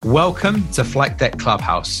Welcome to Flight Deck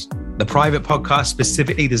Clubhouse, the private podcast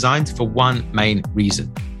specifically designed for one main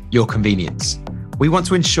reason: your convenience. We want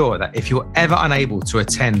to ensure that if you're ever unable to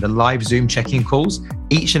attend the live Zoom check-in calls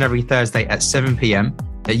each and every Thursday at 7 p.m,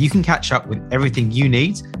 that you can catch up with everything you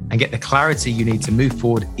need and get the clarity you need to move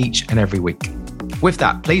forward each and every week. With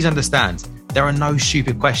that, please understand there are no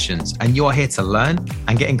stupid questions, and you're here to learn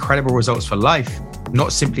and get incredible results for life,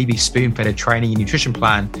 not simply be spoon-fed a training and nutrition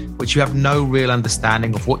plan, which you have no real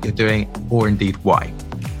understanding of what you're doing or indeed why.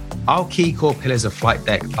 Our key core pillars of Flight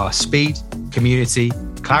Deck are speed, community,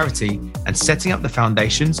 clarity, and setting up the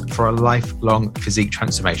foundations for a lifelong physique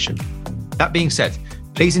transformation. That being said,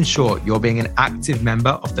 please ensure you're being an active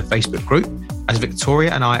member of the Facebook group, as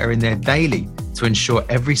Victoria and I are in there daily to ensure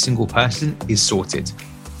every single person is sorted.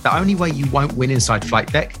 The only way you won't win inside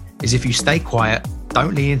Flight Deck is if you stay quiet,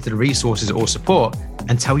 don't lean into the resources or support,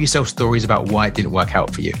 and tell yourself stories about why it didn't work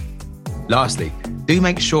out for you. Lastly, do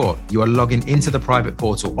make sure you are logging into the private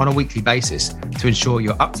portal on a weekly basis to ensure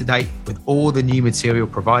you're up to date with all the new material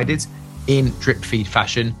provided in drip feed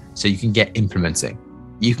fashion so you can get implementing.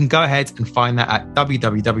 You can go ahead and find that at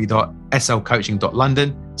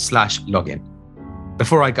www.slcoaching.london/login.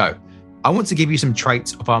 Before I go, I want to give you some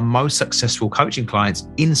traits of our most successful coaching clients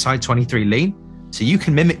inside 23 Lean so you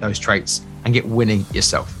can mimic those traits and get winning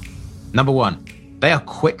yourself. Number one, they are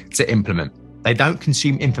quick to implement. They don't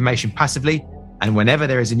consume information passively, and whenever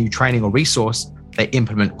there is a new training or resource, they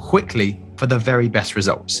implement quickly for the very best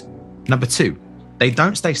results. Number two, they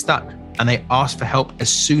don't stay stuck and they ask for help as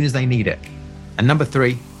soon as they need it. And number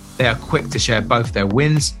three, they are quick to share both their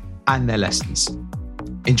wins and their lessons.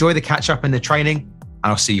 Enjoy the catch up and the training,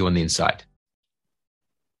 and I'll see you on the inside.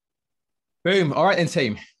 Boom. All right then,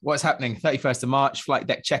 team. What's happening? 31st of March, Flight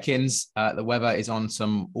Deck check-ins. The weather is on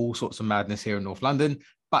all sorts of madness here in North London,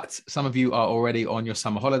 but some of you are already on your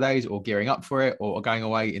summer holidays or gearing up for it or going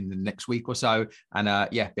away in the next week or so. And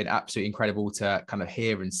been absolutely incredible to kind of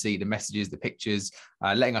hear and see the messages, the pictures,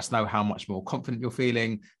 letting us know how much more confident you're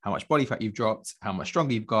feeling, how much body fat you've dropped, how much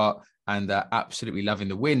stronger you've got, and absolutely loving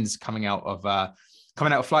the wins coming out of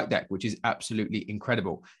Flight Deck, which is absolutely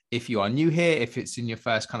incredible. If you are new here, if it's in your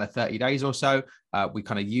first kind of 30 days or so, we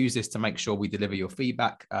kind of use this to make sure we deliver your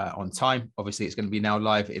feedback on time. Obviously, it's going to be now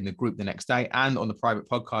live in the group the next day and on the private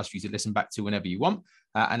podcast for you to listen back to whenever you want.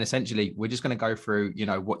 And essentially, we're just going to go through,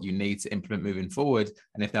 what you need to implement moving forward.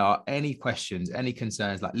 And if there are any questions, any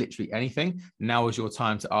concerns, like literally anything, now is your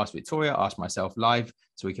time to ask Victoria, ask myself live,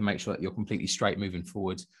 so we can make sure that you're completely straight moving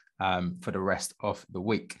forward for the rest of the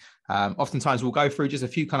week. Oftentimes we'll go through just a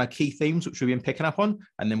few kind of key themes which we've been picking up on,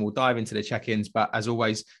 and then we'll dive into the check-ins. But as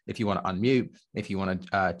always, if you want to unmute, if you want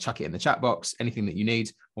to chuck it in the chat box, anything that you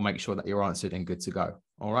need, we'll make sure that you're answered and good to go.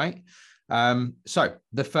 All right. So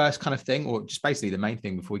the first kind of thing, or just basically the main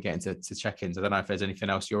thing before we get into check-ins, I don't know if there's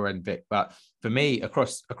anything else you're in, Vic, but for me,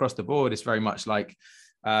 across the board, it's very much like,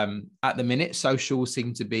 at the minute, socials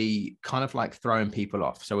seem to be kind of like throwing people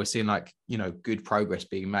off. So we're seeing good progress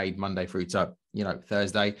being made Monday through to,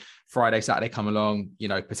 Thursday, Friday, Saturday come along,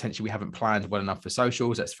 potentially we haven't planned well enough for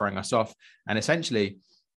socials. That's throwing us off. And essentially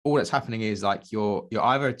all that's happening is like you're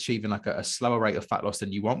either achieving like a slower rate of fat loss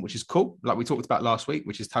than you want, which is cool. Like we talked about last week,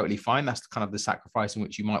 which is totally fine. That's kind of the sacrifice in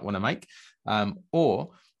which you might want to make.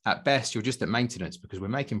 Or at best, you're just at maintenance because we're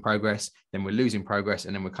making progress, then we're losing progress,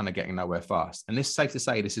 and then we're kind of getting nowhere fast. And this is safe to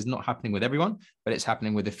say this is not happening with everyone, but it's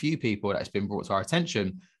happening with a few people that's been brought to our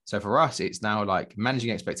attention. So for us, it's now like managing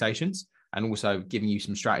expectations and also giving you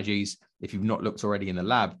some strategies, if you've not looked already in the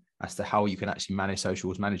lab, as to how you can actually manage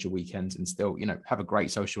socials, manage your weekends, and still, have a great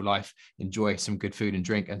social life, enjoy some good food and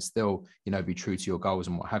drink, and still, be true to your goals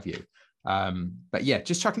and what have you. But yeah,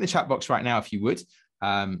 just chuck in the chat box right now if you would.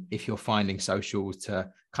 If you're finding socials to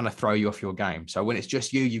kind of throw you off your game. So when it's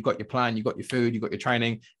just you've got your plan, you've got your food, you've got your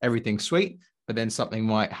training, everything's sweet, but then something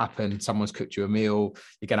might happen. Someone's cooked you a meal,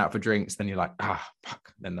 you get out for drinks, then you're like,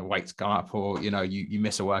 fuck. Then the weight's gone up, or, you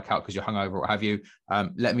miss a workout because you're hungover or what have you.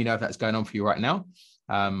 Let me know if that's going on for you right now.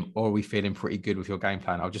 Or are we feeling pretty good with your game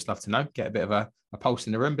plan? I'd just love to know, get a bit of a pulse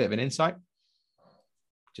in the room, bit of an insight.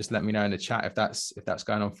 Just let me know in the chat if that's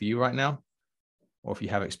going on for you right now, or if you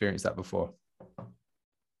have experienced that before.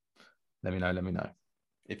 Let me know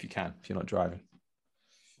if you can, if you're not driving.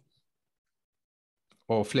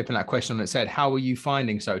 Or flipping that question on its head, how are you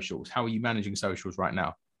finding socials? How are you managing socials right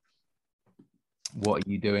now? What are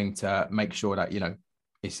you doing to make sure that,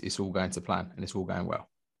 it's all going to plan and it's all going well?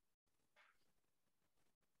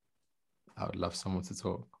 I would love someone to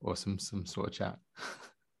talk or some sort of chat.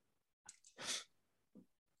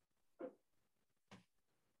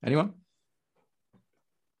 Anyone?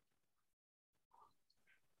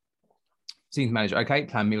 Scenes manager. Okay.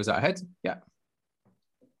 Plan meals out ahead. Yeah.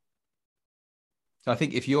 So I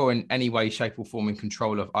think if you're in any way, shape, or form in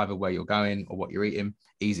control of either where you're going or what you're eating,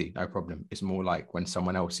 easy, no problem. It's more like when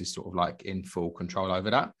someone else is sort of like in full control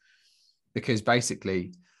over that. Because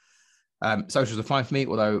basically, socials are fine for me,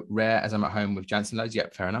 although rare as I'm at home with Jansen loads.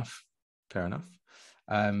 Yep, fair enough. Fair enough.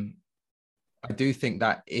 I do think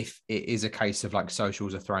that if it is a case of like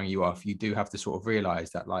socials are throwing you off, you do have to sort of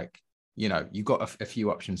realize that, like, you know, you've got a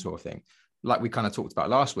few options sort of thing. Like we kind of talked about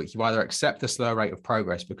last week, you either accept the slow rate of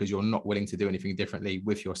progress because you're not willing to do anything differently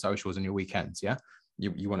with your socials and your weekends. Yeah.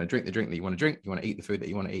 You want to drink the drink that you want to drink. You want to eat the food that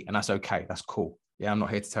you want to eat. And that's okay. That's cool. Yeah. I'm not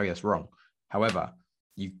here to tell you that's wrong. However,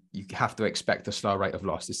 you have to expect a slow rate of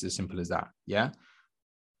loss. It's as simple as that. Yeah.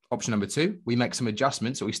 Option number 2, we make some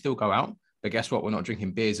adjustments. So we still go out, but guess what? We're not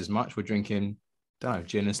drinking beers as much. We're drinking, don't know,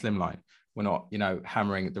 gin and slimline. We're not, you know,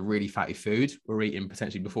 hammering the really fatty food. We're eating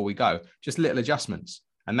potentially before we go. Just little adjustments.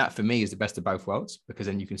 And that for me is the best of both worlds, because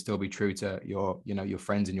then you can still be true to your, you know, your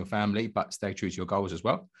friends and your family, but stay true to your goals as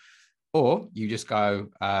well. Or you just go,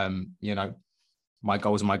 you know, my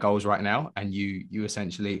goals are my goals right now. And you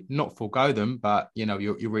essentially not forego them, but, you know,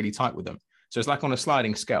 you're really tight with them. So it's like on a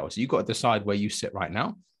sliding scale. So you've got to decide where you sit right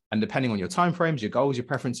now. And depending on your timeframes, your goals, your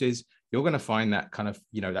preferences, you're going to find that kind of,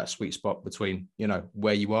 you know, that sweet spot between, you know,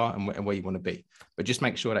 where you are and where you want to be. But just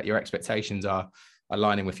make sure that your expectations are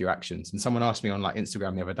aligning with your actions. And someone asked me on like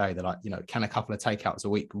Instagram the other day, they're like, you know, can a couple of takeouts a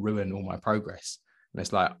week ruin all my progress? And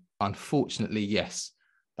it's like, unfortunately, yes.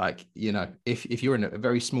 Like, you know, if you're in a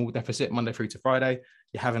very small deficit Monday through to Friday,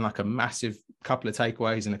 you're having like a massive couple of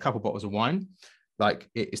takeaways and a couple of bottles of wine, like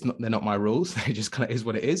it's not, they're not my rules. It just kind of is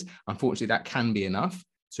what it is. Unfortunately, that can be enough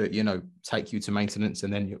to, you know, take you to maintenance,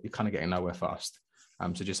 and then you're kind of getting nowhere fast.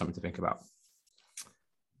 So just something to think about.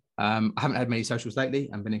 I haven't had many socials lately.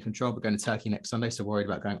 I've been in control, but going to Turkey next Sunday, so worried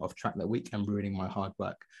about going off track that week and ruining my hard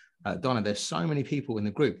work. Donna, there's so many people in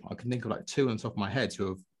the group. I can think of like 2 on top of my head who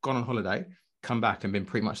have gone on holiday, come back and been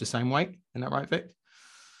pretty much the same weight. Isn't that right, Vic?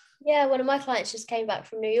 Yeah, one of my clients just came back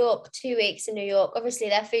from New York, 2 weeks in New York. Obviously,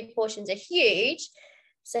 their food portions are huge.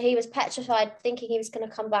 So he was petrified, thinking he was going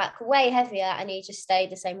to come back way heavier, and he just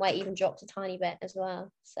stayed the same weight, even dropped a tiny bit as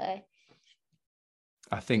well. So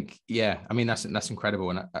I think, yeah, I mean, that's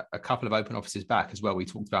incredible. And a couple of open offices back as well, we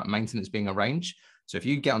talked about maintenance being a range. So if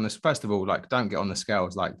you get on this, first of all, like don't get on the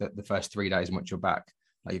scales like the first 3 days in which you're back.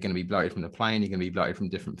 Like you're going to be bloated from the plane, you're going to be bloated from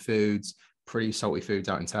different foods, pretty salty foods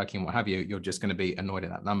out in Turkey and what have you. You're just going to be annoyed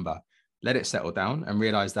at that number. Let it settle down and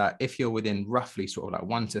realize that if you're within roughly sort of like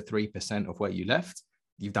 1 to 3% of where you left,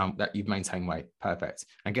 you've done that, you've maintained weight. Perfect.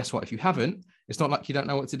 And guess what? If you haven't, it's not like you don't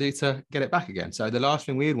know what to do to get it back again. So the last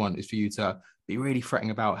thing we would want is for you to be really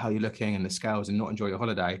fretting about how you're looking and the scales and not enjoy your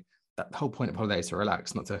holiday. That the whole point of holiday is to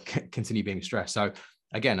relax, not to continue being stressed. So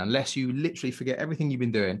again, unless you literally forget everything you've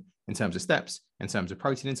been doing in terms of steps, in terms of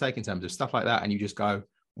protein intake, in terms of stuff like that, and you just go,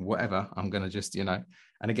 whatever, I'm going to just, you know,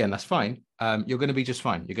 and again, that's fine. You're going to be just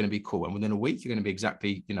fine. You're going to be cool. And within a week, you're going to be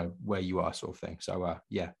exactly, you know, where you are sort of thing. So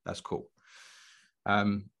yeah, that's cool.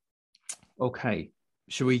 Okay.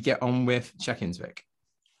 Should we get on with check-ins, Vic?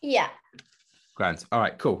 yeah. Grand. All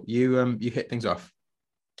right, cool. You hit things off.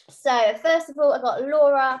 So first of all, I got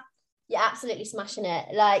Laura. You're absolutely smashing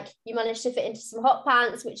it. Like, you managed to fit into some hot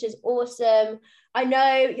pants, which is awesome. I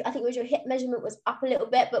know, I think your hip measurement was up a little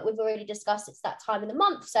bit, but we've already discussed it's that time of the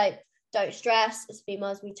month. So don't stress. As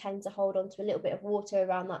females, we tend to hold on to a little bit of water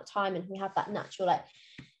around that time, and we have that natural like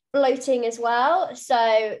bloating as well.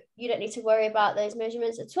 So you don't need to worry about those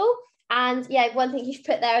measurements at all. And yeah, one thing you've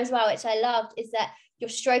put there as well, which I loved, is that you're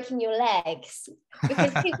stroking your legs,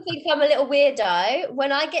 because people think I'm a little weirdo.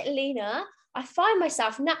 When I get leaner, I find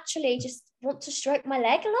myself naturally just want to stroke my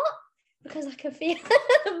leg a lot because I can feel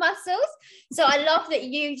the muscles. So I love that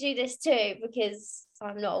you do this too, because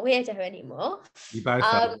I'm not a weirdo anymore. You both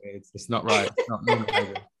are weird. It's not right. It's not normal.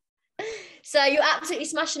 So you're absolutely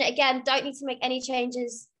smashing it. Again, don't need to make any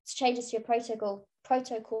changes to your protocol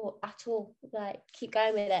at all. Like, keep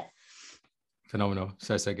going with it. Phenomenal.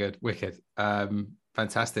 So good. Wicked.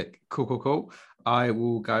 Fantastic. Cool. I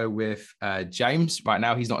will go with James. Right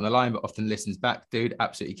now, he's not on the line, but often listens back. Dude,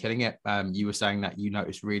 absolutely killing it. You were saying that you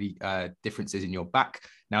noticed really differences in your back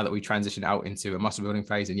now that we transition out into a muscle building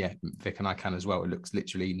phase. And yeah, Vic and I can as well. It looks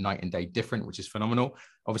literally night and day different, which is phenomenal.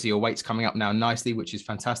 Obviously, your weight's coming up now nicely, which is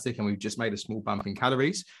fantastic. And we've just made a small bump in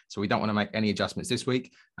calories. So we don't want to make any adjustments this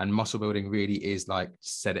week. And muscle building really is like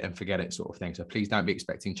set it and forget it sort of thing. So please don't be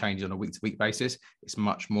expecting changes on a week-to-week basis. It's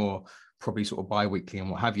much more probably sort of bi-weekly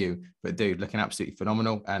and what have you. But dude, looking absolutely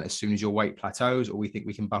phenomenal. And as soon as your weight plateaus or we think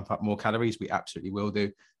we can bump up more calories, we absolutely will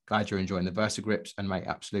do. Glad you're enjoying the Versa grips, and mate,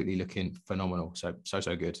 absolutely looking phenomenal. So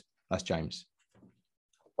good. That's James.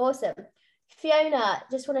 Awesome. Fiona,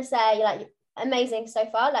 just want to say, like, amazing so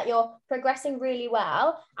far. Like, you're progressing really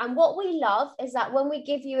well. And what we love is that when we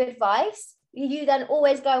give you advice, you then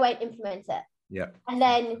always go away and implement it. Yeah. And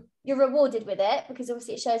then you're rewarded with it, because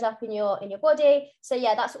obviously it shows up in your body. So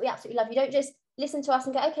yeah, that's what we absolutely love. You don't just listen to us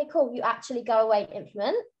and go, okay, cool. You actually go away and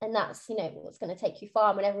implement. And that's, you know, what's going to take you far.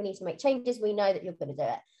 And whenever we need to make changes, we know that you're going to do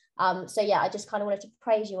it. So yeah, I just kind of wanted to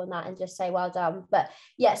praise you on that and just say well done. But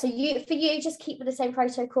yeah, so for you, just keep with the same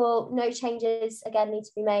protocol. No changes again need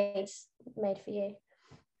to be made for you.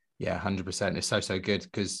 Yeah, 100%. It's so good,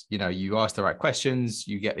 because, you know, you ask the right questions,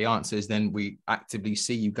 you get the answers, then we actively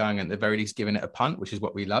see you going, at the very least, giving it a punt, which is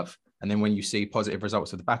what we love. And then when you see positive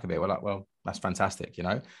results at the back of it, we're like, well, that's fantastic. You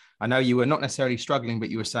know, I know you were not necessarily struggling,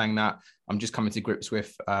 but you were saying that I'm just coming to grips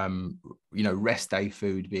with, you know, rest day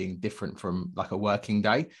food being different from like a working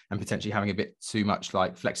day, and potentially having a bit too much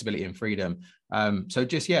like flexibility and freedom. So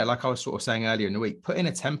just, yeah, like I was sort of saying earlier in the week, put in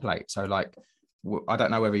a template. So like, I don't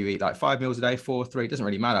know whether you eat like 5 meals a day, 4, 3, it doesn't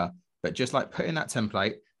really matter, but just like put in that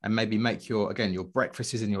template, and maybe make your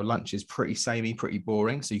breakfasts and your lunches pretty samey, pretty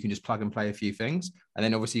boring. So you can just plug and play a few things. And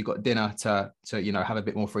then obviously you've got dinner to you know, have a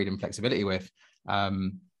bit more freedom and flexibility with.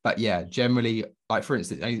 But yeah, generally, like for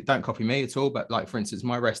instance, don't copy me at all, but like for instance,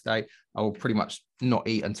 my rest day, I will pretty much not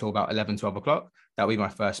eat until about 11, 12 o'clock. That'll be my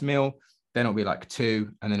first meal. Then it'll be like 2,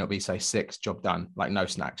 and then it'll be say 6, job done, like no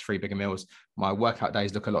snacks, 3 bigger meals. My workout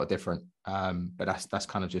days look a lot different. But that's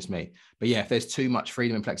kind of just me. But yeah, if there's too much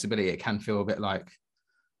freedom and flexibility, it can feel a bit like,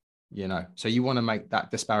 you know, so you want to make that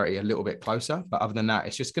disparity a little bit closer. But other than that,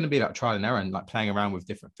 it's just going to be like trial and error, and like playing around with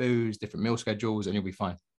different foods, different meal schedules, and you'll be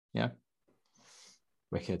fine. Yeah.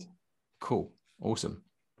 Wicked. Cool. Awesome.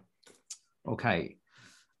 Okay.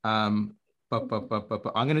 But I'm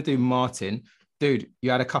going to do Martin. Dude, you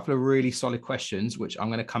had a couple of really solid questions, which I'm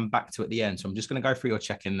going to come back to at the end. So I'm just going to go through your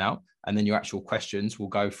check-in now, and then your actual questions will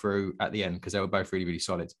go through at the end, because they were both really, really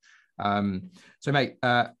solid. So mate,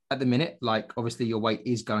 at the minute, like obviously your weight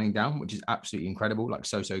is going down, which is absolutely incredible, like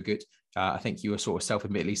so good. I think you were sort of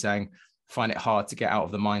self-admittedly saying, find it hard to get out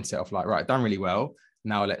of the mindset of like, right, done really well.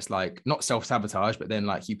 Now let's like not self-sabotage, but then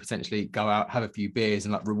like you potentially go out, have a few beers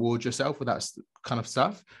and like reward yourself with that kind of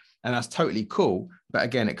stuff. And that's totally cool. But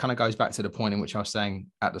again, it kind of goes back to the point in which I was saying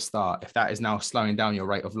at the start, if that is now slowing down your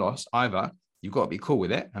rate of loss, either you've got to be cool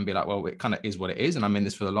with it and be like, well, it kind of is what it is, and I'm in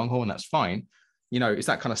this for the long haul, and that's fine. You know, it's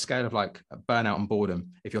that kind of scale of like burnout and boredom.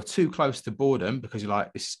 If you're too close to boredom because you're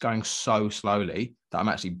like, this is going so slowly that I'm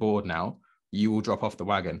actually bored now, you will drop off the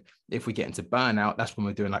wagon. If we get into burnout, that's when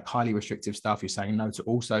we're doing like highly restrictive stuff. You're saying no to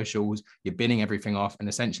all socials, you're binning everything off. And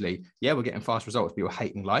essentially, yeah, we're getting fast results, but you're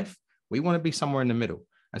hating life. We want to be somewhere in the middle.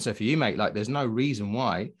 And so for you, mate, like there's no reason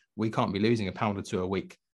why we can't be losing a pound or 2 a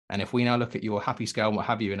week. And if we now look at your happy scale and what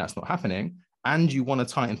have you, and that's not happening, and you want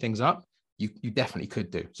to tighten things up, you definitely could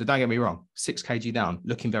do. So don't get me wrong, 6 kg down,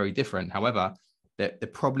 looking very different. However, there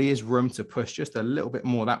probably is room to push just a little bit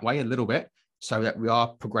more that way, a little bit, so that we are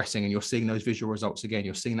progressing and you're seeing those visual results again.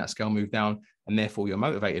 You're seeing that scale move down, and therefore you're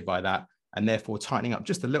motivated by that. And therefore tightening up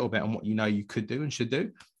just a little bit on what you know you could do and should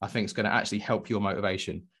do, I think it's going to actually help your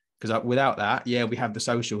motivation. Because without that, yeah, we have the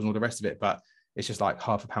socials and all the rest of it, but it's just like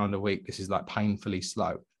half a pound a week. This is like painfully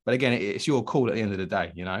slow. But again, it's your call at the end of the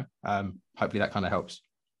day, you know. Hopefully that kind of helps.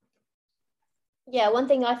 Yeah, one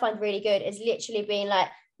thing I find really good is literally being like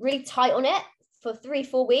really tight on it for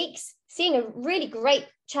 3-4 weeks, seeing a really great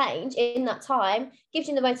change in that time gives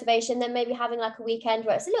you the motivation. Then maybe having like a weekend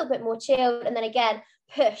where it's a little bit more chilled, and then again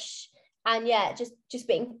push. And yeah, just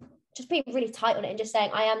being really tight on it and just saying,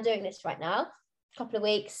 I am doing this right now, a couple of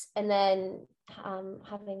weeks, and then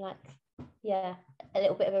having like, yeah, a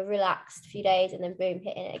little bit of a relaxed few days, and then boom,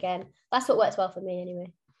 hitting it again. That's what works well for me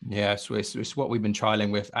anyway. Yeah, so it's what we've been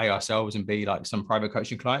trialing with A, ourselves, and B, like some private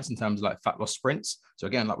coaching clients in terms of like fat loss sprints. So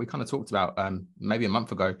again, like we kind of talked about maybe a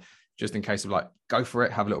month ago, just in case of like, go for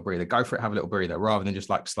it, have a little breather, go for it, have a little breather, rather than just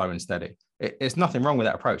like slow and steady. It's nothing wrong with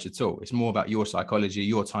that approach at all. It's more about your psychology,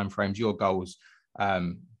 your timeframes, your goals.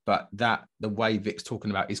 But the way Vic's talking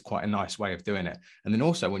about is quite a nice way of doing it. And then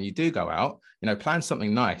also when you do go out, you know, plan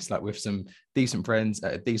something nice, like with some decent friends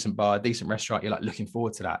at a decent bar, decent restaurant, you're like looking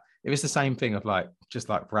forward to that. If it's the same thing of like, just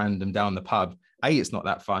like random down the pub, A, it's not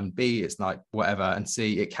that fun, B, it's like whatever, and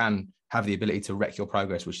C, it can have the ability to wreck your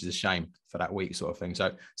progress, which is a shame for that week sort of thing.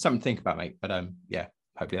 So something to think about, mate. But yeah,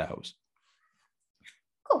 hopefully that helps.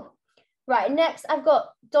 Cool. Right, next I've got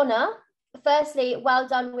Donna. Firstly, well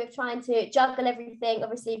done with trying to juggle everything.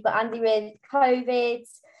 Obviously, you've got Andy with COVID,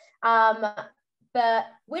 but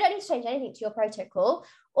we don't need to change anything to your protocol.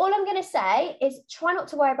 All I'm going to say is try not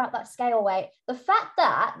to worry about that scale weight. The fact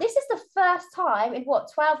that this is the first time in 12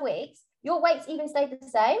 weeks, your weight's even stayed the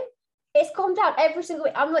same. It's calmed down every single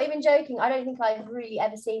week. I'm not even joking. I don't think I've really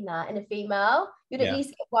ever seen that in a female. You'd at least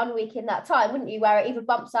get 1 week in that time, wouldn't you, where it either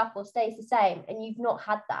bumps up or stays the same, and you've not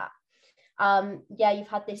had that. Yeah, you've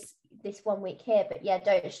had this 1 week here, but yeah,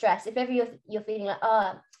 don't stress. If ever you're feeling like,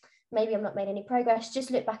 oh, maybe I'm not made any progress,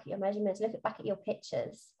 just look back at your measurements, look back at your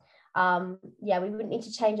pictures. Yeah, we wouldn't need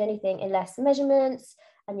to change anything unless the measurements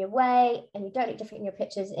and your weight and you don't look different in your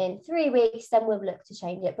pictures in 3 weeks, then we'll look to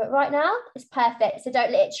change it. But right now it's perfect, so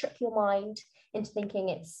don't let it trick your mind into thinking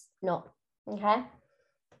it's not. Okay.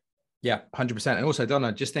 Yeah, 100%. And also,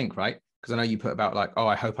 Donna, just think, right, because I know you put about like, oh,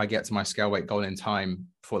 I hope I get to my scale weight goal in time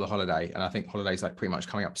for the holiday, and I think holiday's like pretty much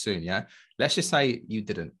coming up soon. Yeah, let's just say you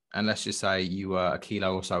didn't, and let's just say you were a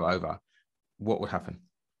kilo or so over. What would happen?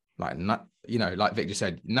 Like, not, you know, like Vic just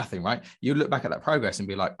said, nothing, right? You look back at that progress and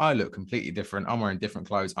be like, I look completely different. I'm wearing different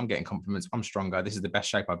clothes. I'm getting compliments. I'm stronger. This is the best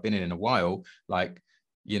shape I've been in a while. Like,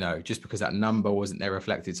 you know, just because that number wasn't there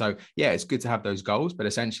reflected. So yeah, it's good to have those goals, but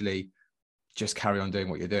essentially just carry on doing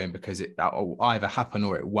what you're doing, because that will either happen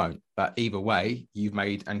or it won't. But either way, you've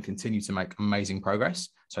made and continue to make amazing progress.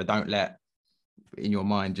 So don't let in your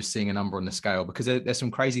mind just seeing a number on the scale, because there's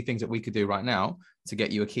some crazy things that we could do right now to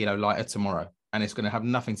get you a kilo lighter tomorrow, and it's going to have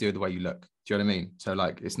nothing to do with the way you look. Do you know what I mean? So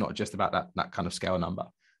like, it's not just about that kind of scale number.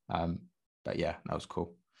 But yeah, that was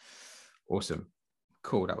cool. Awesome.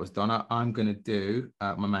 Cool. That was Donna. I'm going to do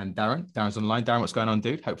my man Darren. Darren's online. Darren, what's going on,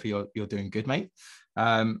 dude? Hopefully you're doing good, mate.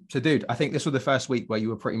 So dude, I think this was the first week where you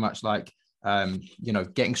were pretty much like, you know,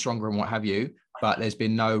 getting stronger and what have you, but there's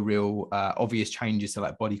been no real obvious changes to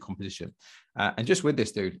like body composition. And just with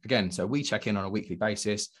this, dude, again, so we check in on a weekly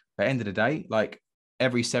basis, but end of the day, like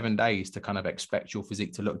every 7 days to kind of expect your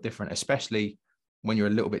physique to look different, especially when you're a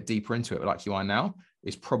little bit deeper into it, like you are now,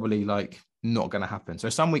 is probably like not going to happen. So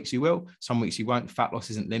some weeks you will, some weeks you won't. Fat loss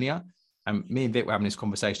isn't linear. And me and Vic were having this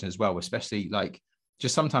conversation as well, especially like,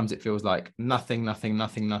 just sometimes it feels like nothing,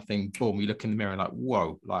 boom, you look in the mirror and like,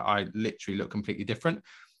 whoa, like I literally look completely different.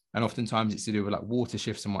 And oftentimes it's to do with like water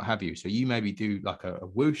shifts and what have you. So you maybe do like a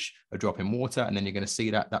whoosh, a drop in water, and then you're going to see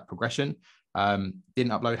that progression.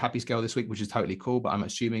 Didn't upload Happy Scale this week, which is totally cool, but I'm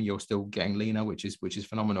assuming you're still getting leaner, which is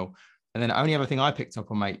phenomenal. And then the only other thing I picked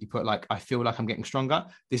up on, mate, you put like, I feel like I'm getting stronger.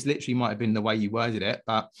 This literally might have been the way you worded it,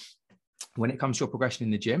 but when it comes to your progression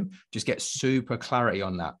in the gym, just get super clarity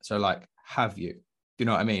on that. So like, have you? You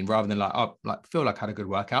know what I mean? Rather than like, oh, like feel like I had a good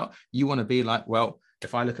workout. You want to be like, well,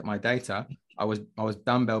 if I look at my data, I was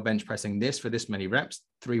dumbbell bench pressing this for this many reps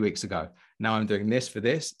 3 weeks ago. Now I'm doing this for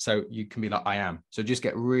this. So you can be like, I am. So just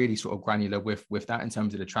get really sort of granular with that in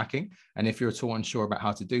terms of the tracking. And if you're at all unsure about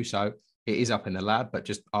how to do so, it is up in the lab, but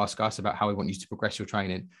just ask us about how we want you to progress your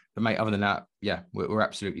training. But mate, other than that, yeah, we're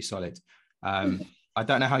absolutely solid. I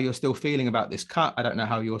don't know how you're still feeling about this cut. I don't know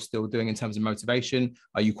how you're still doing in terms of motivation.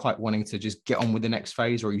 Are you quite wanting to just get on with the next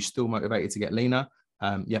phase, or are you still motivated to get leaner?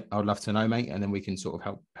 Yeah, I would love to know, mate. And then we can sort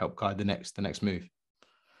of help guide the next move.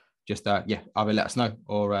 Just yeah, either let us know,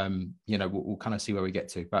 or you know, we'll kind of see where we get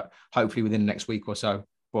to. But hopefully within the next week or so,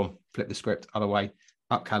 boom, flip the script other way,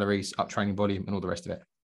 up calories, up training volume, and all the rest of it.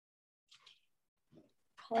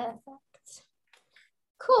 Perfect.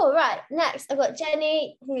 Cool. Right. Next, I've got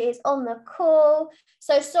Jenny, who is on the call.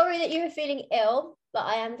 So sorry that you were feeling ill, but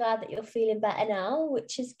I am glad that you're feeling better now,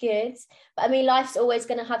 which is good. But I mean, life's always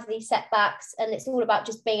going to have these setbacks, and it's all about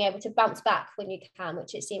just being able to bounce back when you can,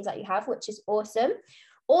 which it seems like you have, which is awesome.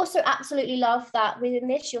 Also, absolutely love that within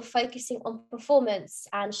this, you're focusing on performance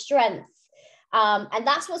and strength. And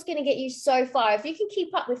that's what's going to get you so far. If you can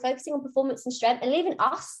keep up with focusing on performance and strength and leaving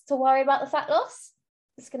us to worry about the fat loss,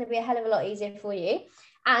 it's going to be a hell of a lot easier for you.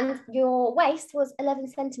 And your waist was 11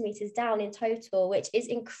 centimeters down in total, which is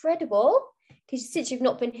incredible, because since you've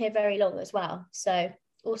not been here very long as well. So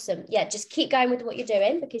awesome. Yeah, just keep going with what you're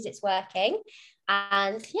doing, because it's working.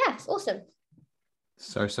 And yeah, it's awesome.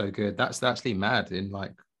 So good. That's actually mad in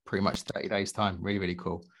like pretty much 30 days time. Really, really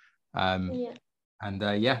cool. Yeah.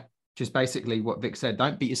 And yeah, just basically what Vic said,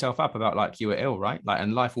 don't beat yourself up about like you were ill, right? Like,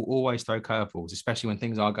 and life will always throw curveballs, especially when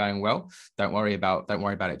things are going well. Don't worry about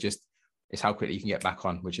it. Just, it's how quickly you can get back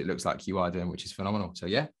on, which it looks like you are doing, which is phenomenal. So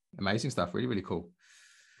yeah, amazing stuff. Really, really cool.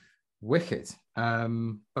 Wicked.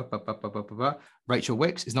 Rachel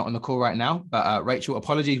Wicks is not on the call right now, but Rachel,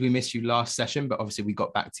 apologies, we missed you last session, but obviously we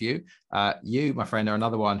got back to you. You, my friend, are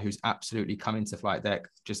another one who's absolutely come into Flight Deck,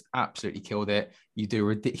 just absolutely killed it. You do a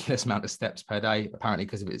ridiculous amount of steps per day, apparently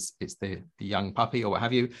because of it's the young puppy or what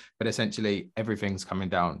have you, but essentially everything's coming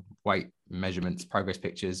down: weight, measurements, progress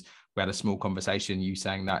pictures. We had a small conversation, you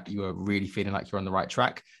saying that you are really feeling like you're on the right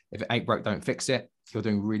track. If it ain't broke, don't fix it. You're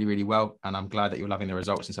doing really, really well. And I'm glad that you're loving the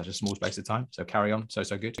results in such a small space of time. So carry on. So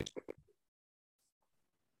good.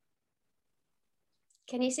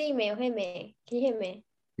 Can you see me or hear me? Can you hear me?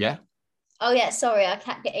 Yeah. Oh yeah, sorry, I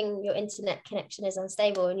kept getting your internet connection is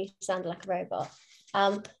unstable and you sounded like a robot.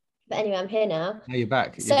 But anyway, I'm here now. No, you're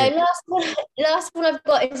back. So You're good. last one I've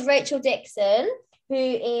got is Rachel Dixon, who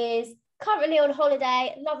is currently on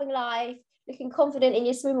holiday, loving life, looking confident in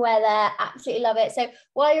your swimwear there. Absolutely love it. So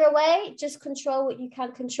while you're away, just control what you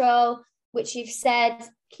can control, which you've said,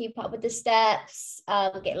 keep up with the steps,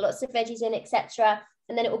 get lots of veggies in, etc.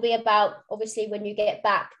 And then it will be about, obviously, when you get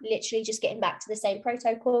back, literally just getting back to the same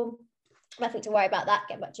protocol. Nothing to worry about that.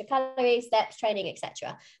 Get back to your calories, steps, training,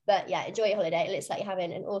 etc. But yeah, enjoy your holiday. It looks like you're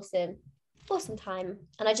having an awesome time.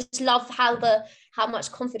 And I just love how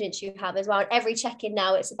much confidence you have as well. And every check-in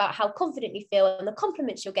now, it's about how confident you feel and the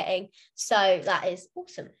compliments you're getting. So that is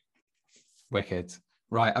awesome. Wicked.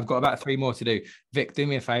 Right, I've got about 3 more to do. Vic, do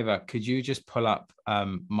me a favor. Could you just pull up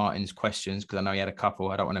Martin's questions? Because I know he had a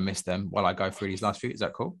couple. I don't want to miss them while I go through these last few. Is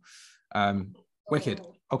that cool? Wicked.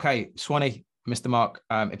 Okay, Swanee, Mr. Mark,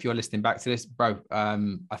 if you're listening back to this, bro,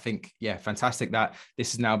 I think, yeah, fantastic that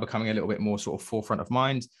this is now becoming a little bit more sort of forefront of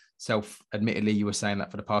mind. Admittedly, you were saying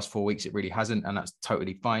that for the past 4 weeks, it really hasn't, and that's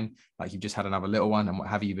totally fine. Like, you've just had another little one and what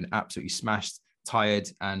have you, been absolutely smashed, tired,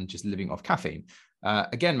 and just living off caffeine.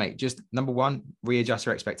 Again, mate, just number one, readjust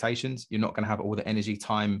your expectations. You're not going to have all the energy,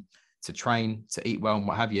 time to train, to eat well, and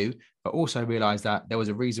what have you, but also realize that there was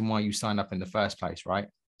a reason why you signed up in the first place, right?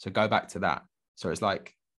 So go back to that. So it's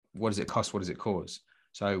like, what does it cost? What does it cause?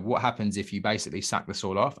 So what happens if you basically sack this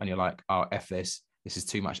all off and you're like, oh, F this is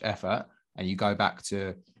too much effort. And you go back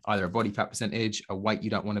to either a body fat percentage, a weight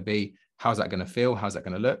you don't want to be. How's that going to feel? How's that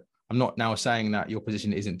going to look? I'm not now saying that your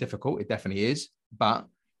position isn't difficult. It definitely is. But,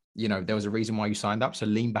 you know, there was a reason why you signed up. So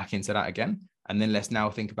lean back into that again. And then let's now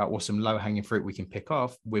think about what's some low hanging fruit we can pick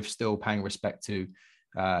off with still paying respect to,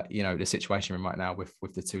 you know, the situation we're in right now with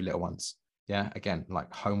the 2 little ones. Yeah. Again,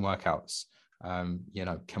 like home workouts. You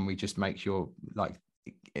know, can we just make sure, like,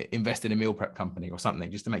 invest in a meal prep company or something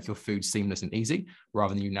just to make your food seamless and easy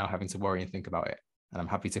rather than you now having to worry and think about it. And I'm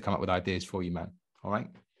happy to come up with ideas for you, man. All right.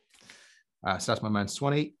 So that's my man,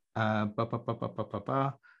 Swanee. I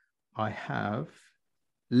have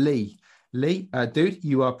Lee. Dude,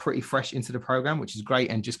 you are pretty fresh into the program, which is great.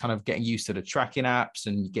 And just kind of getting used to the tracking apps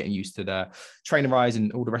and getting used to the Trainerize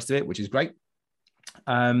and all the rest of it, which is great.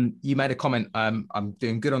 You made a comment. I'm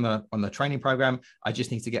doing good on the training program. I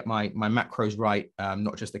just need to get my macros right,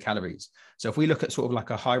 not just the calories. So if we look at sort of like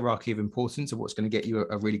a hierarchy of importance of what's going to get you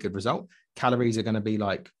a really good result, calories are going to be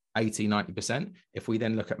like 80-90%. If we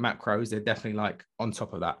then look at macros, they're definitely like on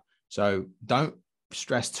top of that. So don't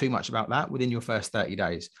stress too much about that within your first 30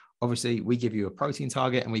 days. Obviously, we give you a protein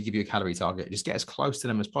target and we give you a calorie target. Just get as close to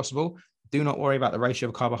them as possible. Do not worry about the ratio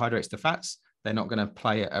of carbohydrates to fats. They're not going to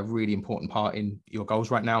play a really important part in your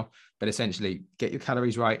goals right now, but essentially get your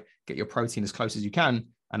calories right, get your protein as close as you can.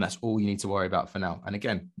 And that's all you need to worry about for now. And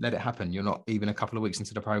again, let it happen. You're not even a couple of weeks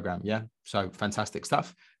into the program. Yeah. So fantastic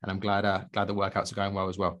stuff. And I'm glad the workouts are going well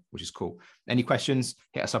as well, which is cool. Any questions,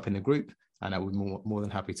 hit us up in the group and I will be more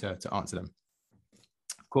than happy to answer them.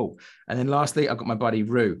 Cool. And then lastly, I've got my buddy,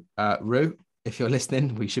 Rue. Rue, if you're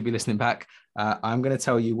listening, we should be listening back. I'm going to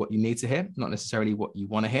tell you what you need to hear, not necessarily what you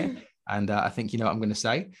want to hear. And I think you know what I'm going to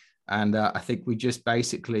say. And I think we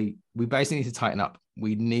basically need to tighten up.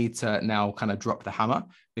 We need to now kind of drop the hammer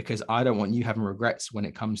because I don't want you having regrets when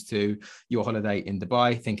it comes to your holiday in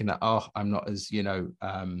Dubai, thinking that, oh, I'm not as, you know,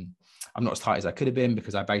 I'm not as tight as I could have been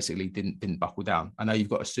because I basically didn't buckle down. I know you've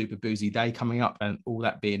got a super boozy day coming up and all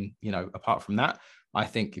that being, you know, apart from that, I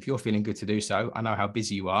think if you're feeling good to do so, I know how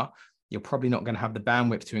busy you are. You're probably not going to have the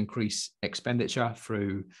bandwidth to increase expenditure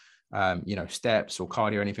through you know, steps or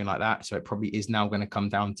cardio or anything like that. So it probably is now going to come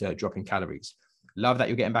down to dropping calories. Love that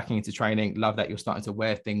you're getting back into training. Love that you're starting to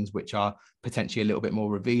wear things which are potentially a little bit more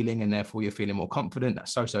revealing and therefore you're feeling more confident.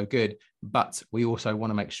 That's so good. But we also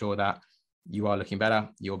want to make sure that you are looking better,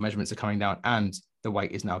 your measurements are coming down and the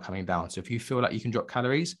weight is now coming down. So if you feel like you can drop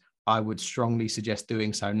calories, I would strongly suggest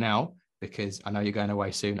doing so now because I know you're going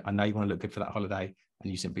away soon. I know you want to look good for that holiday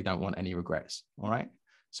and you simply don't want any regrets. All right.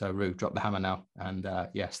 So Rue, drop the hammer now and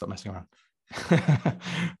yeah, stop messing around.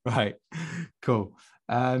 Right, cool.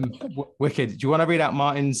 Wicked. Do you want to read out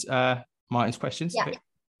Martin's questions? Yeah.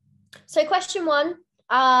 So question 1.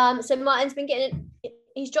 So Martin's been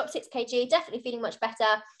he's dropped 6 kg, definitely feeling much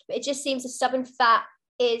better, but it just seems the stubborn fat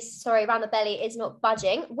around the belly is not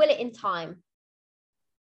budging. Will it in time?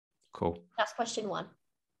 Cool. That's question 1.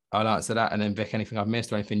 I'll answer that. And then Vic, anything I've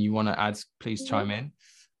missed or anything you want to add, please chime in.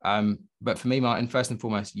 But for me, Martin, first and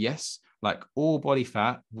foremost, yes, like all body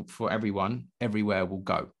fat for everyone, everywhere will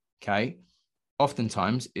go. Okay.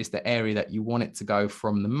 Oftentimes it's the area that you want it to go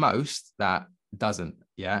from the most that doesn't.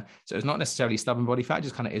 Yeah. So it's not necessarily stubborn body fat, it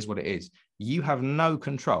just kind of is what it is. You have no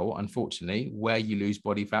control, unfortunately, where you lose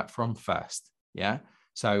body fat from first. Yeah.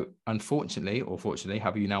 So unfortunately, or fortunately,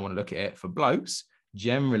 however you now want to look at it, for blokes,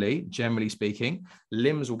 generally speaking,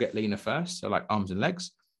 limbs will get leaner first. So like arms and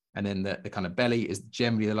legs. And then the kind of belly is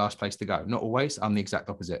generally the last place to go. Not always. I'm the exact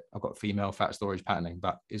opposite. I've got female fat storage patterning,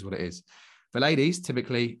 but is what it is. For ladies,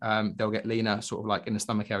 typically they'll get leaner sort of like in the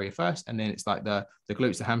stomach area first. And then it's like the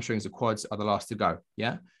glutes, the hamstrings, the quads are the last to go.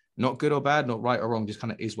 Yeah. Not good or bad, not right or wrong, just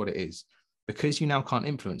kind of is what it is. Because you now can't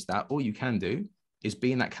influence that, all you can do is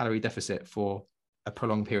be in that calorie deficit for a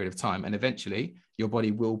prolonged period of time. And eventually your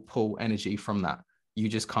body will pull energy from that. You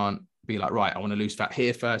just can't be like, right, I want to lose fat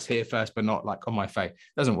here first, but not like on my face.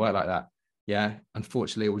 It doesn't work like that. Yeah.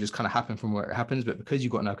 Unfortunately, it will just kind of happen from where it happens. But because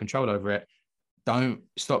you've got no control over it, don't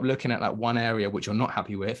stop looking at like one area which you're not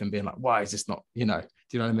happy with and being like, why is this not, do you know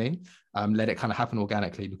what I mean? Let it kind of happen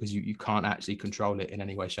organically, because you can't actually control it in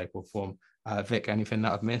any way, shape or form. Vic, anything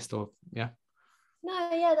that I've missed or yeah?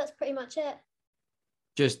 No, yeah, that's pretty much it.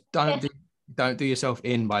 Just don't do yourself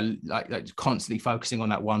in by like constantly focusing on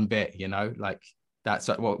that one bit, like that's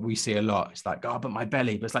like what we see a lot. It's like, oh, but my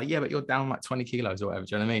belly, but it's like, yeah, but you're down like 20 kilos or whatever.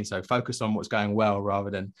 Do you know what I mean? So focus on what's going well rather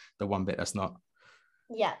than the one bit that's not.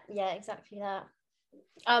 Yeah, exactly that.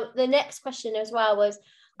 The next question as well was,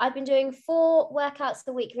 I've been doing 4 workouts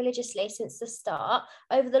a week religiously since the start.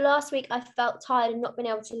 Over the last week, I felt tired and not been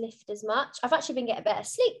able to lift as much. I've actually been getting better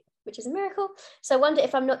sleep, which is a miracle. So I wonder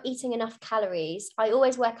if I'm not eating enough calories. I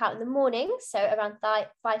always work out in the morning, so around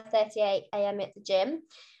 5:38 a.m. at the gym,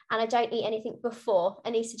 and I don't eat anything before.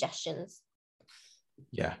 Any suggestions?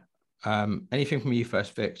 Yeah. Anything from you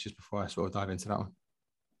first, Vic, just before I sort of dive into that one?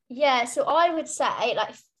 Yeah, so I would say,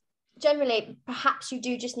 like, generally, perhaps you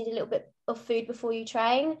do just need a little bit of food before you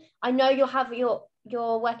train. I know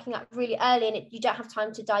you're working out really early and you don't have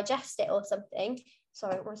time to digest it or something.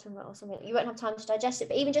 Sorry, what was I talking about or something? You won't have time to digest it,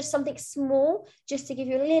 but even just something small, just to give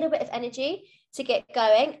you a little bit of energy to get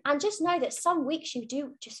going. And just know that some weeks you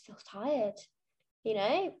do just feel tired.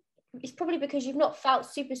 It's probably because you've not felt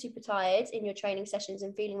super, super tired in your training sessions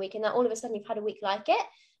and feeling weak, and that all of a sudden you've had a week like it.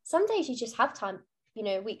 Some days you just have time,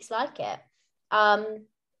 weeks like it.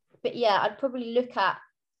 But yeah, I'd probably look at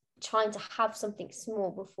trying to have something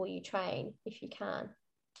small before you train if you can.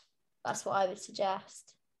 That's what I would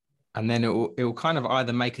suggest. And then it will kind of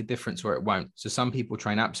either make a difference or it won't. So some people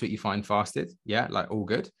train absolutely fine fasted, yeah, like all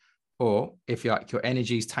good. Or if you're like your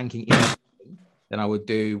energy is tanking in, then I would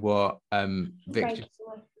do what Vic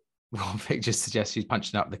just suggested. She's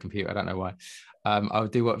punching up the computer. I don't know why. I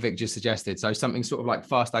would do what Vic just suggested. So something sort of like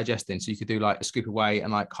fast digesting. So you could do like a scoop of whey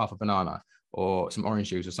and like half a banana or some orange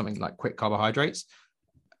juice or something like quick carbohydrates.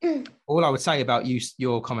 All I would say about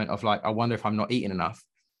your comment of like, I wonder if I'm not eating enough.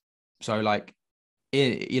 So like,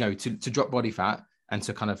 to drop body fat and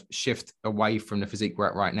to kind of shift away from the physique we're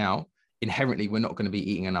at right now, inherently, we're not going to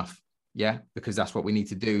be eating enough. Yeah, because that's what we need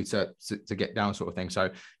to do to get down, sort of thing. So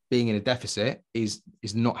being in a deficit is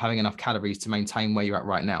not having enough calories to maintain where you're at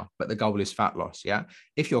right now. But the goal is fat loss. Yeah.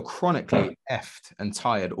 If you're chronically effed and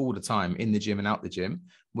tired all the time in the gym and out the gym,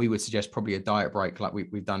 we would suggest probably a diet break like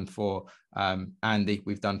we've done for Andy,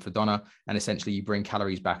 we've done for Donna. And essentially you bring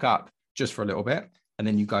calories back up just for a little bit, and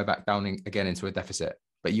then you go back down again into a deficit.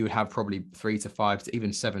 But you would have probably 3 to 5 to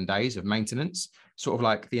even 7 days of maintenance, sort of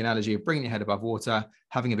like the analogy of bringing your head above water,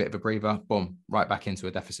 having a bit of a breather, boom, right back into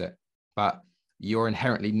a deficit. But you're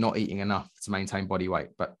inherently not eating enough to maintain body weight,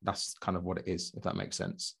 but that's kind of what it is, if that makes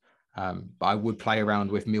sense. But I would play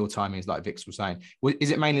around with meal timings, like Vix was saying.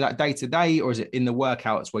 Is it mainly like day to day, or is it in the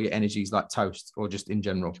workouts where your energy is like toast, or just in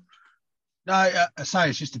general? No, I say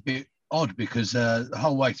it's just a bit odd because the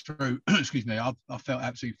whole way through, excuse me, I felt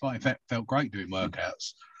absolutely fine. Felt great doing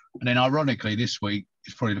workouts. And then ironically, this week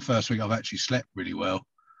is probably the first week I've actually slept really well.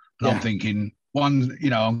 And I'm thinking, I'm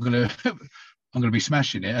gonna be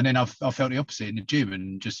smashing it. And then I felt the opposite in the gym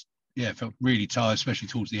and just felt really tired, especially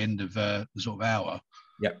towards the end of the sort of hour.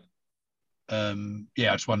 Yep. I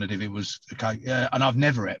just wondered if it was okay. Yeah, and I've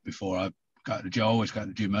never ate before. I always go to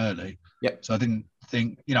the gym early. Yep. So I didn't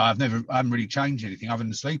think, I haven't really changed anything other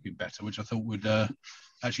than sleeping better, which I thought would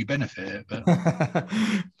actually benefit it.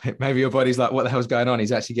 But maybe your body's like, what the hell's going on?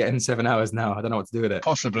 He's actually getting 7 hours now. I don't know what to do with it.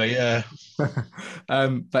 Possibly, yeah.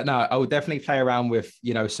 But no, I would definitely play around with,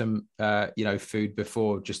 some, food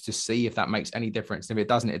before, just to see if that makes any difference. If it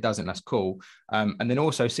doesn't, it doesn't. That's cool. And then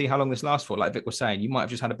also see how long this lasts for. Like Vic was saying, you might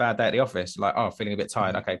have just had a bad day at the office, like, feeling a bit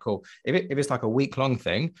tired. Okay, cool. If it's like a week-long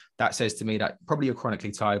thing, that says to me that probably you're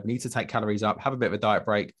chronically tired. We need to take calories up, have a bit of a diet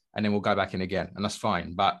break, and then we'll go back in again. And that's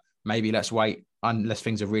fine. But maybe let's wait unless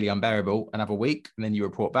things are really unbearable and have a week, and then you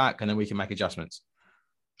report back, and then we can make adjustments.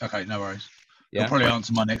 Okay, no worries. You'll probably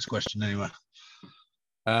answer my next question anyway.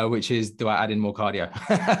 Which is, do I add in more cardio?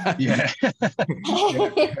 Yeah.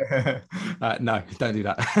 No, don't do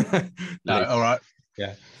that. No, all right.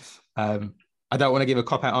 Yeah. I don't want to give a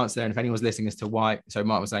cop-out answer there. And if anyone's listening as to why, so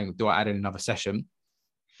Mark was saying, do I add in another session?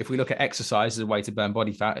 If we look at exercise as a way to burn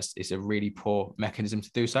body fat, it's a really poor mechanism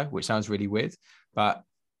to do so, which sounds really weird. But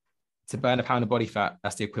to burn a pound of body fat,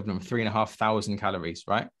 that's the equivalent of 3,500 calories,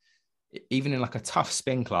 right? Even in like a tough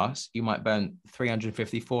spin class, you might burn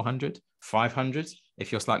 350, 400, 500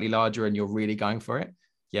 if you're slightly larger and you're really going for it.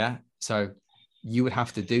 Yeah. So you would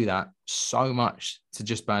have to do that so much to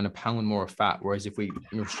just burn a pound more of fat. Whereas if we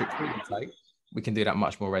restrict food intake, we can do that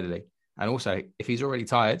much more readily. And also, if he's already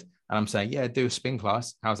tired and I'm saying, yeah, do a spin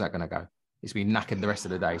class, how's that going to go? He's going to be knackered the rest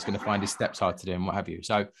of the day. He's going to find his steps hard to do and what have you.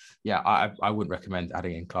 So yeah, I wouldn't recommend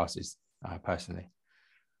adding in classes personally.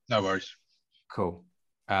 No worries. Cool.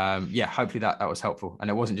 Yeah, hopefully that was helpful. And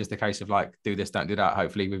it wasn't just a case of like, do this, don't do that.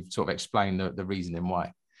 Hopefully we've sort of explained the reasoning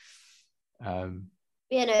why.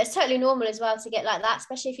 Yeah, no, it's totally normal as well to get like that,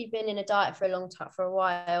 especially if you've been in a diet for a long time, for a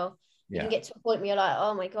while. You can get to a point where you're like,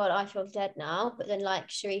 oh my God, I feel dead now. But then like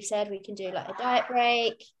Sharif said, we can do like a diet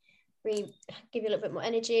break, give you a little bit more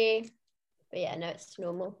energy. But yeah, no, it's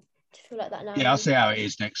normal to feel like that now. Yeah, I'll see how it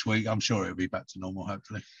is next week. I'm sure it'll be back to normal,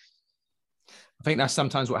 hopefully. I think that's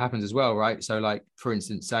sometimes what happens as well, right? So like, for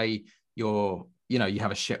instance, say you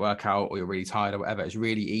have a shit workout or you're really tired or whatever. It's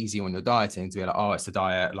really easy when you're dieting to be like, oh, it's a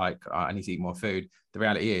diet. Like I need to eat more food. The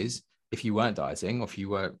reality is, if you weren't dieting or if you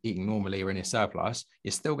were eating normally or in a surplus,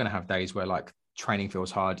 you're still going to have days where like training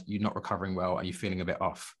feels hard, you're not recovering well, and you're feeling a bit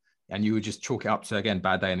off. And you would just chalk it up to, again,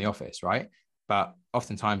 bad day in the office, right? But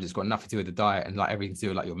oftentimes it's got nothing to do with the diet and like everything to do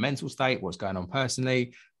with like your mental state, what's going on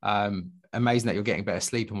personally. Amazing that you're getting better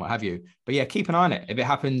sleep and what have you. But yeah, keep an eye on it. If it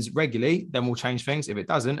happens regularly, then we'll change things. If it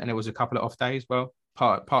doesn't, and it was a couple of off days, well,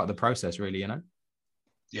 part of the process, really, you know?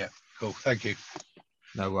 Yeah, cool. Thank you.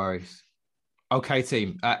 No worries. Okay,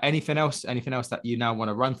 team. Anything else that you now want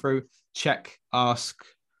to run through? Check, ask,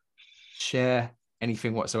 share,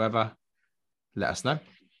 anything whatsoever, let us know.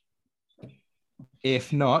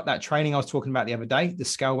 If not, that training I was talking about the other day, the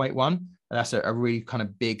scale weight one, that's a really kind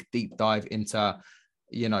of big, deep dive into,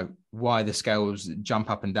 why the scales jump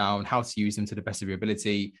up and down, how to use them to the best of your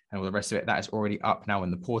ability, and all the rest of it. That is already up now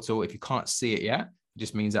in the portal. If you can't see it yet, it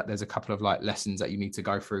just means that there's a couple of like lessons that you need to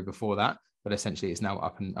go through before that. But essentially, it's now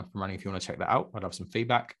up and running. If you want to check that out, I'd love some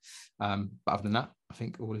feedback. But other than that, I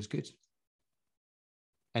think all is good.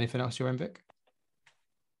 Anything else you're in, Vic?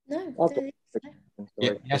 No.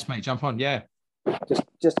 Yeah, yes, mate. Jump on. Yeah.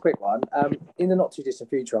 Just a quick one. In the not too distant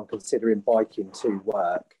future, I'm considering biking to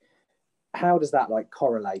work. How does that like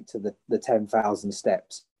correlate to the 10,000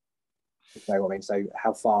 steps? You know what I mean? So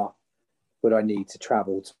how far would I need to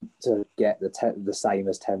travel to get the same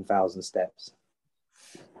as 10,000 steps?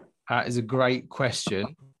 That is a great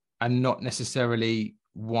question, and not necessarily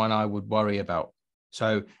one I would worry about.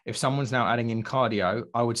 So if someone's now adding in cardio,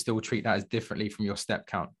 I would still treat that as differently from your step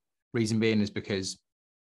count. Reason being is because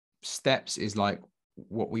steps is like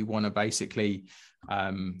what we want to basically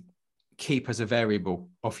keep as a variable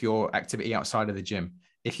of your activity outside of the gym.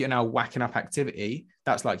 If you're now whacking up activity,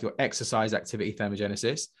 that's like your exercise activity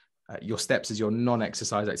thermogenesis. Your steps is your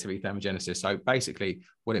non-exercise activity thermogenesis. So basically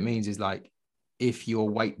what it means is like, if your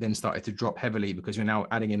weight then started to drop heavily because you're now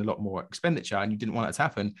adding in a lot more expenditure and you didn't want it to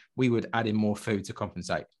happen, we would add in more food to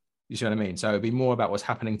compensate. You see what I mean? So it'd be more about what's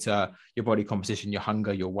happening to your body composition, your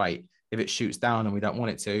hunger, your weight. If it shoots down and we don't want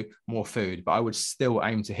it to, more food. But I would still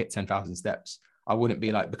aim to hit 10,000 steps. I wouldn't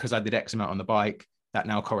be like, because I did X amount on the bike, that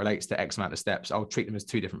now correlates to X amount of steps. I'll treat them as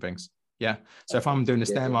two different things. Yeah. So if I'm doing the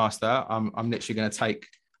Stairmaster, I'm literally going to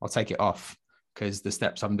I'll take it off because the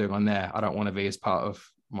steps I'm doing on there, I don't want to be as part of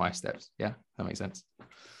my steps. Yeah, that makes sense.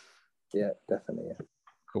 Yeah, definitely. Yeah.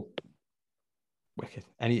 Cool. Wicked.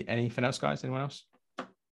 Anything else, guys? Anyone else?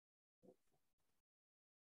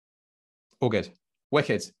 All good.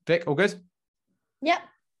 Wicked. Vic, all good? Yep.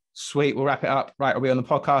 Sweet. We'll wrap it up. Right. I'll be on the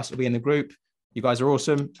podcast. I'll be in the group. You guys are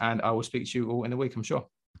awesome. And I will speak to you all in a week, I'm sure.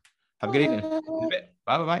 Have a good evening. In a bit.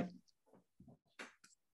 Bye, bye.